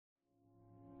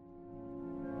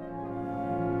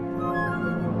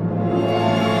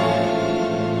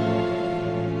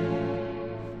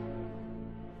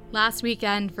Last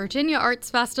weekend, Virginia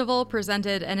Arts Festival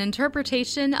presented an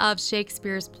interpretation of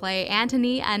Shakespeare's play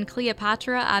Antony and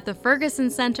Cleopatra at the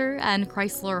Ferguson Center and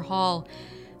Chrysler Hall.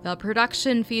 The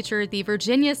production featured the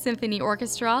Virginia Symphony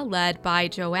Orchestra led by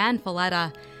Joanne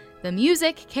Falletta. The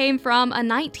music came from a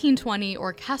 1920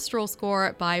 orchestral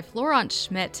score by Florent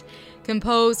Schmidt,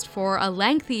 composed for a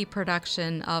lengthy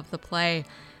production of the play.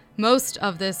 Most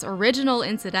of this original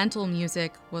incidental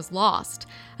music was lost,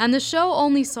 and the show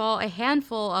only saw a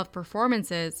handful of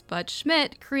performances, but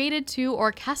Schmidt created 2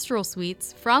 orchestral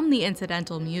suites from the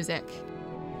incidental music.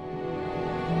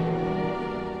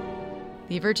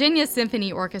 The Virginia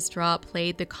Symphony Orchestra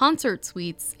played the concert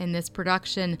suites in this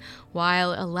production,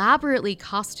 while elaborately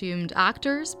costumed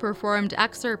actors performed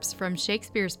excerpts from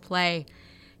Shakespeare's play.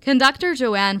 Conductor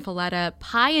Joanne Falletta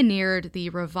pioneered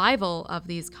the revival of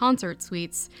these concert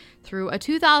suites through a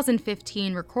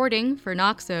 2015 recording for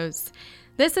Naxos.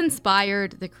 This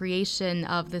inspired the creation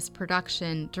of this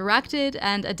production, directed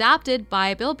and adapted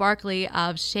by Bill Barkley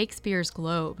of Shakespeare's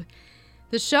Globe.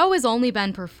 The show has only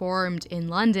been performed in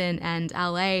London and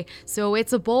LA, so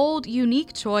it's a bold,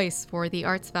 unique choice for the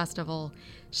Arts Festival.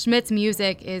 Schmidt's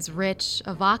music is rich,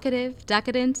 evocative,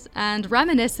 decadent, and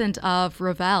reminiscent of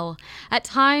Ravel, at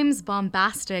times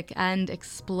bombastic and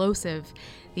explosive.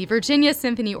 The Virginia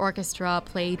Symphony Orchestra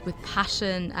played with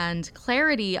passion and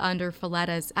clarity under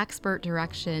Falletta's expert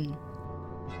direction.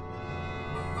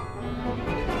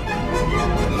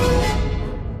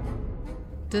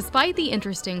 Despite the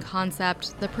interesting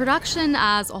concept, the production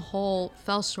as a whole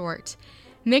fell short.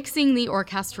 Mixing the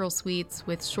orchestral suites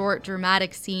with short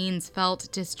dramatic scenes felt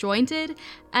disjointed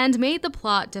and made the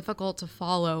plot difficult to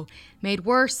follow, made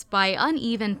worse by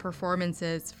uneven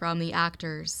performances from the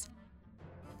actors.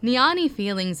 Niani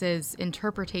Feelings'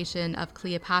 interpretation of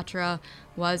Cleopatra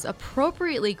was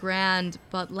appropriately grand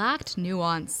but lacked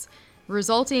nuance,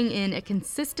 resulting in a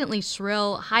consistently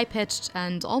shrill, high-pitched,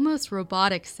 and almost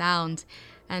robotic sound,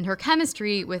 and her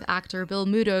chemistry with actor Bill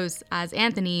Mudos as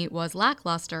Anthony was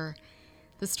lackluster.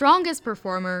 The strongest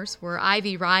performers were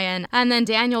Ivy Ryan and then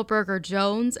Daniel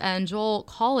Berger-Jones and Joel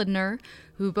Collidner,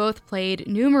 who both played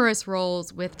numerous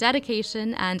roles with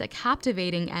dedication and a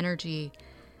captivating energy.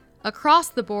 Across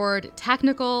the board,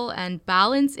 technical and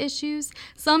balance issues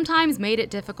sometimes made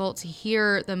it difficult to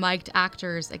hear the mic'd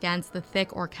actors against the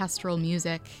thick orchestral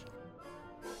music.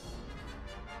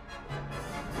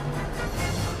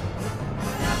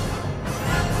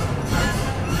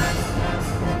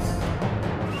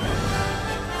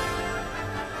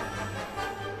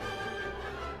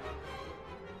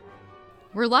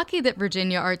 We're lucky that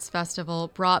Virginia Arts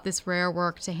Festival brought this rare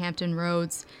work to Hampton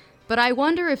Roads, but I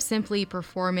wonder if simply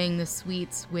performing the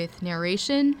suites with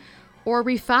narration or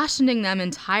refashioning them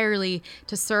entirely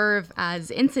to serve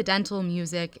as incidental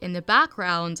music in the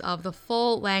background of the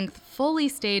full-length, fully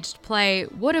staged play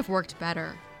would have worked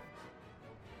better.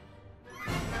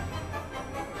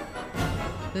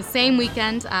 The same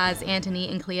weekend as Antony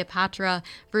and Cleopatra,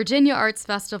 Virginia Arts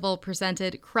Festival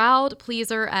presented crowd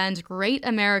pleaser and great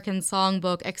American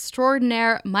songbook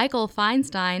extraordinaire Michael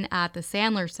Feinstein at the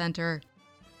Sandler Center.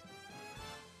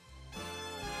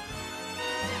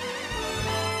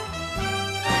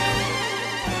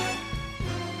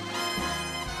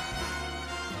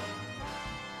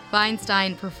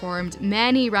 Feinstein performed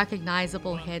many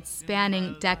recognizable hits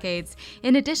spanning decades,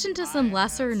 in addition to some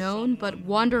lesser-known but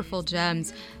wonderful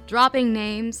gems, dropping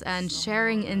names and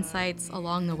sharing insights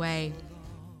along the way.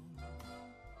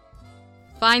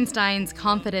 Feinstein's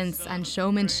confidence and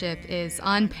showmanship is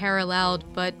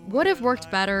unparalleled, but would have worked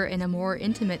better in a more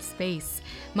intimate space.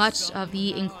 Much of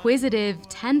the inquisitive,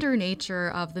 tender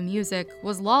nature of the music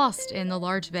was lost in the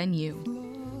large venue.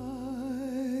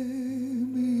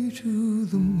 To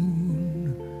the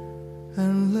moon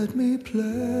and let me play.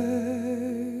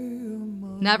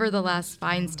 Nevertheless,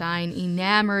 Feinstein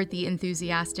enamored the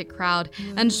enthusiastic crowd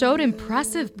and showed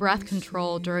impressive breath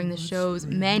control during the show's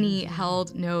many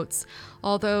held notes,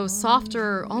 although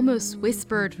softer, almost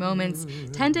whispered moments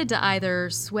tended to either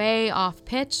sway off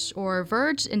pitch or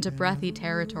verge into breathy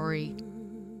territory.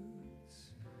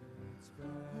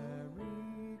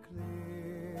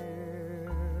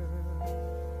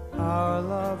 Our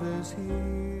love is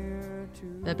here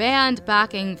The band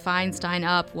backing Feinstein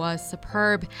up was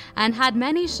superb and had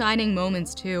many shining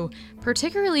moments too,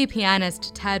 particularly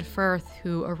pianist Ted Firth,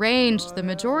 who arranged the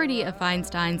majority of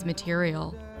Feinstein's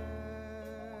material.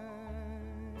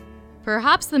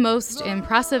 Perhaps the most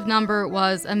impressive number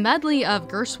was a medley of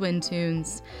Gershwin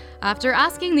tunes. After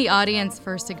asking the audience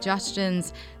for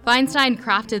suggestions, Feinstein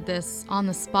crafted this on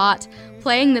the spot,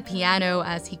 playing the piano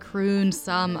as he crooned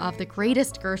some of the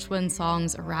greatest Gershwin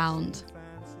songs around.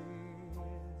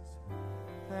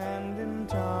 and in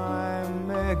time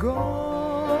may go.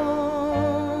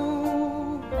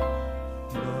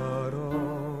 But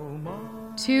oh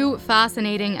my. Two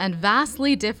fascinating and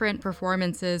vastly different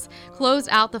performances closed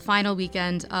out the final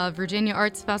weekend of Virginia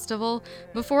Arts Festival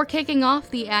before kicking off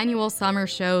the annual summer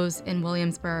shows in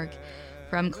Williamsburg.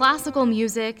 From classical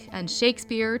music and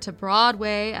Shakespeare to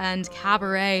Broadway and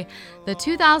cabaret, the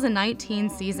 2019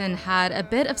 season had a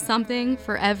bit of something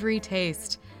for every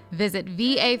taste. Visit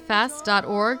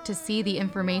vafest.org to see the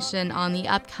information on the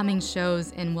upcoming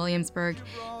shows in Williamsburg,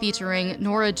 featuring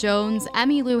Norah Jones,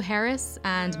 Emmylou Harris,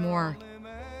 and more.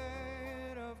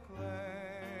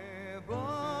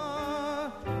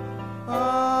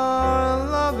 Our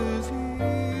love is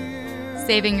here.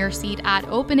 Saving your seat at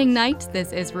opening night,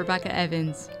 this is Rebecca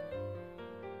Evans.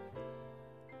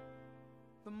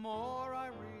 The more I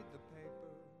read the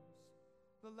papers,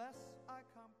 the less I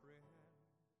comprehend.